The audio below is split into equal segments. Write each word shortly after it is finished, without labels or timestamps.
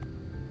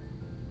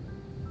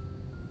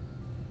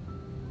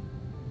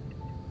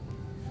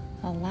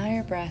Allow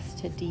your breath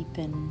to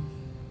deepen.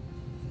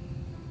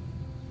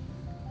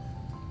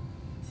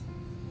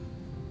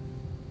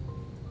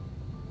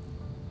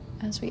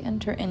 As we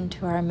enter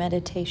into our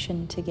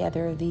meditation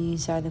together,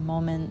 these are the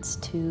moments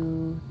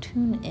to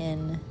tune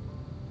in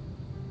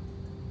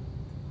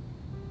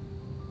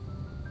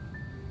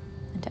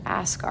and to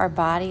ask our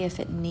body if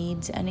it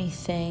needs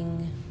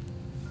anything.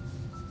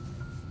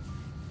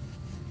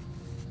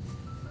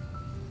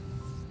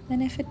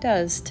 And if it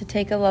does, to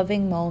take a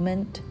loving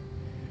moment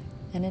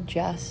and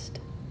adjust.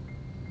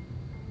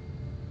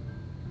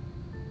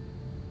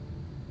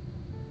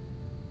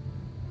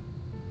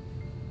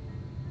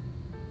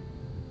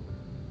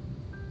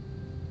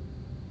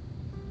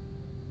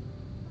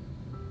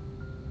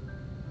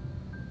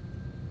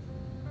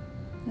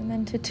 And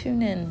then to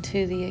tune in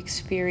to the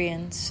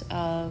experience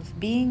of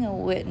being a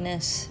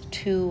witness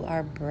to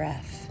our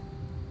breath.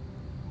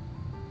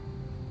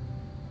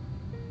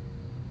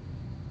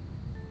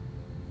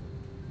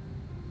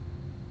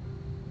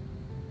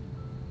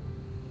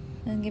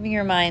 And giving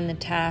your mind the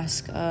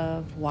task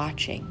of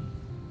watching.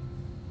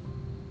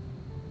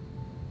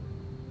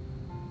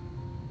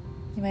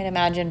 You might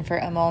imagine for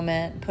a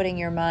moment putting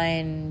your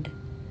mind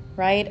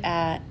right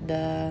at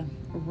the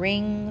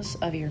rings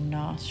of your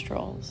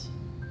nostrils,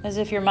 as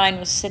if your mind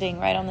was sitting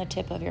right on the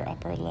tip of your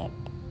upper lip.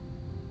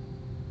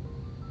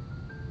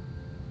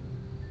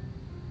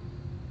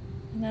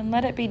 And then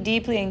let it be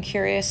deeply and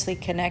curiously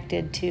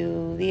connected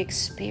to the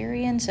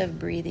experience of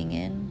breathing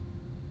in,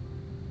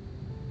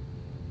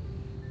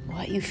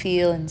 what you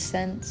feel and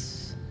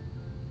sense,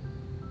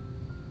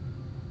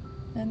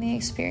 and the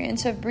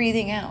experience of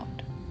breathing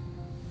out,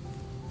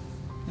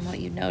 and what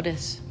you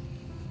notice.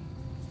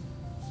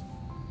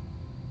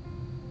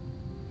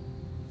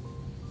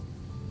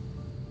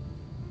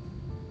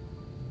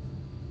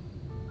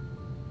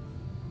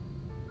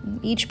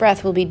 Each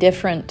breath will be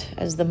different,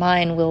 as the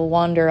mind will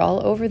wander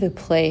all over the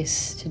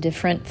place to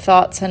different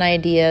thoughts and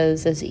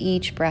ideas as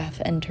each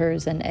breath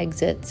enters and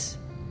exits.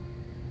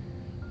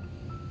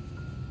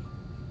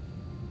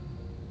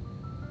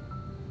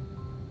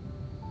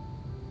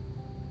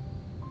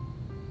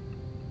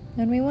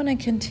 And we want to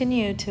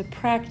continue to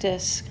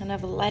practice kind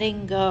of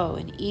letting go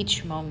in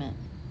each moment.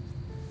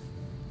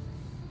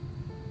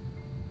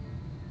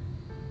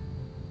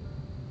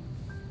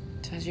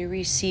 So as you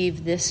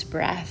receive this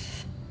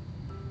breath,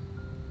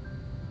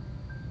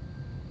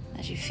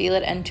 as you feel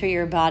it enter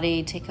your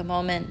body, take a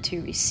moment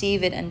to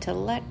receive it and to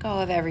let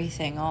go of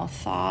everything, all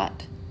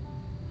thought,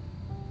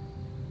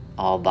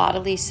 all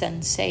bodily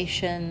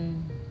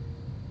sensation.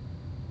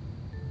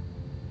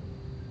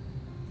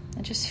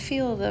 And just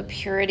feel the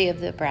purity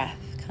of the breath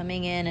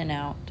coming in and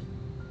out.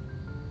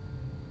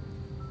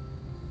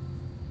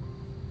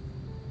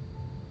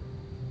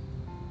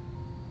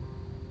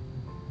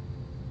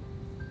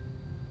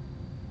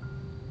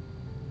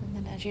 And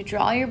then as you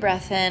draw your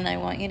breath in, I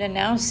want you to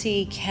now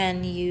see,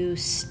 can you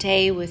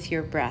stay with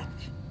your breath?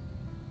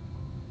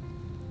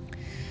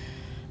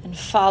 And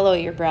follow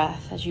your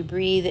breath as you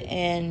breathe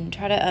in.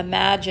 Try to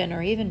imagine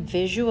or even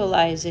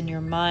visualize in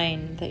your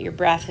mind that your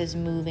breath is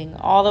moving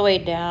all the way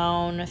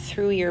down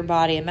through your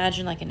body.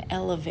 Imagine like an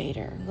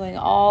elevator going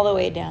all the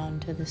way down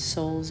to the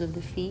soles of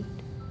the feet.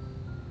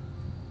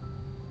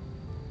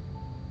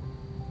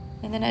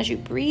 And then as you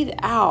breathe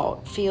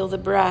out, feel the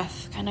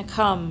breath kind of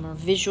come, or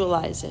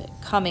visualize it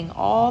coming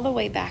all the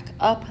way back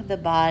up the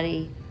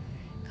body,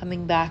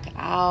 coming back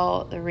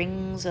out the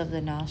rings of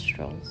the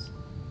nostrils.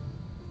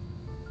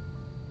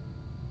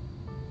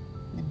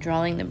 And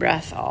drawing the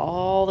breath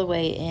all the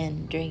way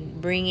in,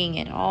 bringing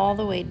it all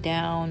the way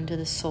down to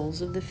the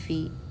soles of the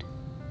feet.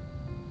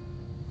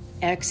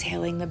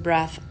 Exhaling the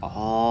breath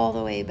all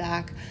the way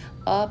back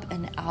up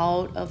and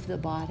out of the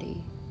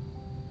body.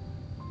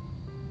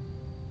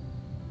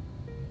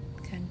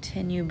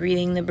 Continue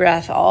breathing the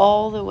breath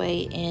all the way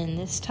in.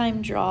 This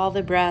time draw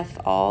the breath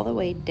all the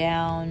way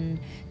down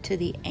to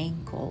the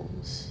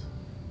ankles.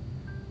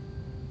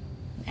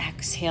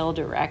 Exhale,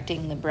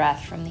 directing the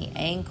breath from the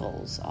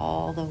ankles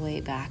all the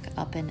way back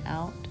up and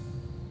out.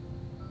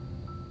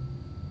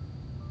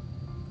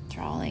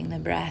 Drawing the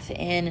breath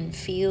in and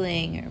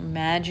feeling,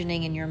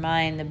 imagining in your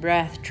mind the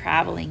breath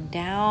traveling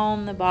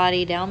down the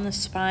body, down the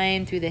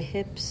spine, through the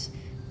hips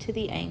to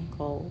the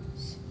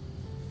ankles.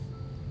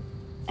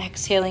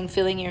 Exhaling,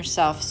 feeling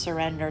yourself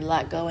surrender,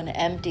 let go, and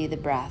empty the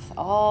breath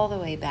all the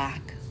way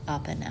back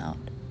up and out.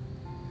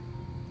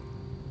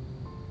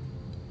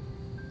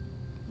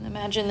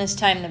 Imagine this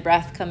time the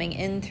breath coming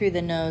in through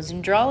the nose,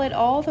 and draw it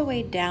all the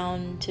way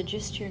down to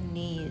just your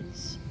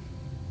knees.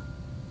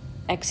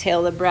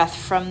 Exhale the breath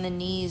from the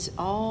knees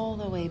all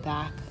the way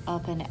back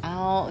up and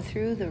out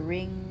through the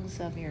rings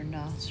of your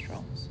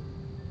nostrils.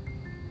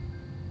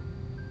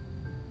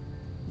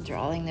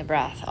 Drawing the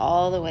breath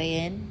all the way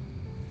in,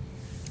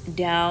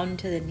 down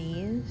to the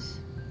knees,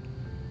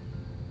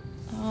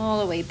 all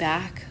the way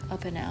back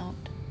up and out.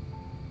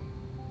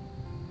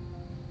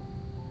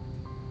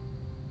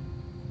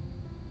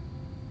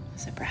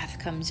 As the breath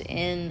comes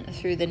in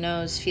through the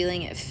nose,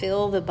 feeling it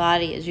fill the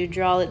body as you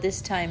draw it this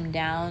time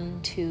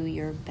down to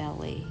your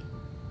belly.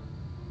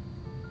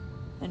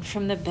 And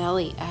from the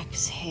belly,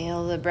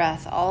 exhale the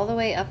breath all the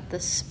way up the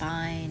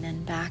spine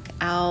and back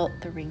out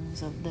the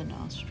rings of the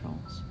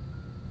nostrils.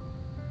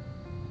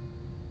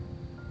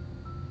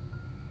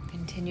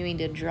 Continuing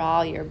to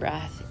draw your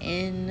breath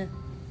in,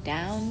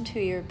 down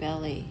to your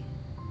belly,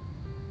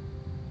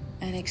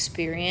 and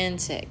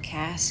experience it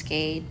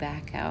cascade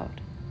back out.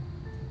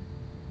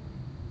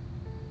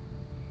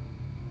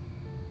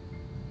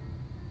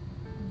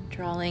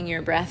 Drawing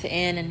your breath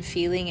in and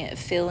feeling it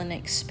fill and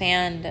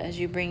expand as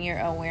you bring your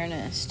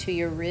awareness to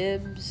your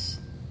ribs.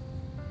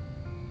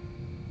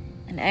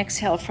 And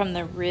exhale from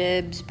the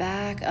ribs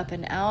back up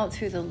and out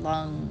through the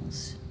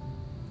lungs,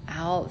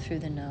 out through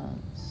the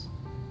nose.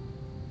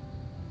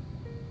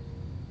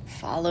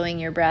 Following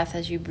your breath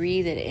as you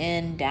breathe it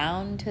in,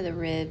 down to the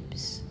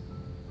ribs.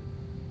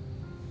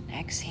 And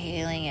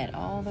exhaling it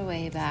all the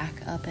way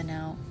back up and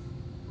out.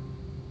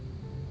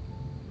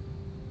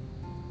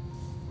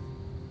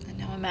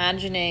 Now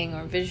imagining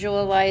or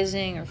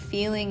visualizing or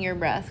feeling your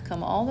breath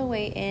come all the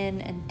way in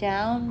and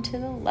down to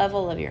the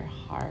level of your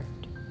heart.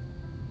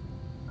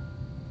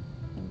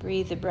 And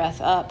breathe the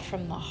breath up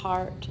from the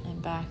heart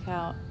and back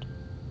out.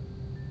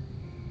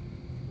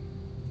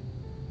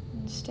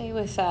 And stay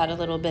with that a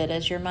little bit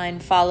as your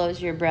mind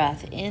follows your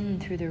breath in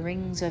through the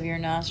rings of your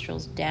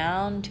nostrils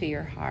down to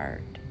your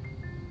heart.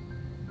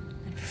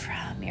 And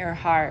from your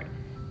heart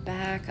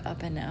back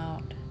up and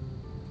out.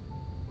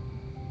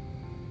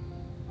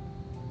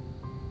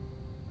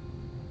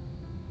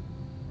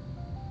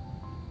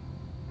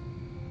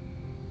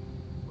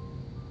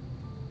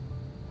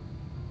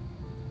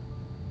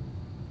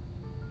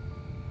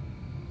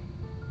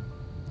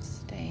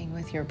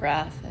 With your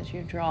breath as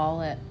you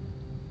draw it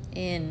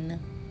in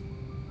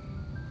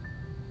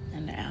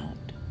and out.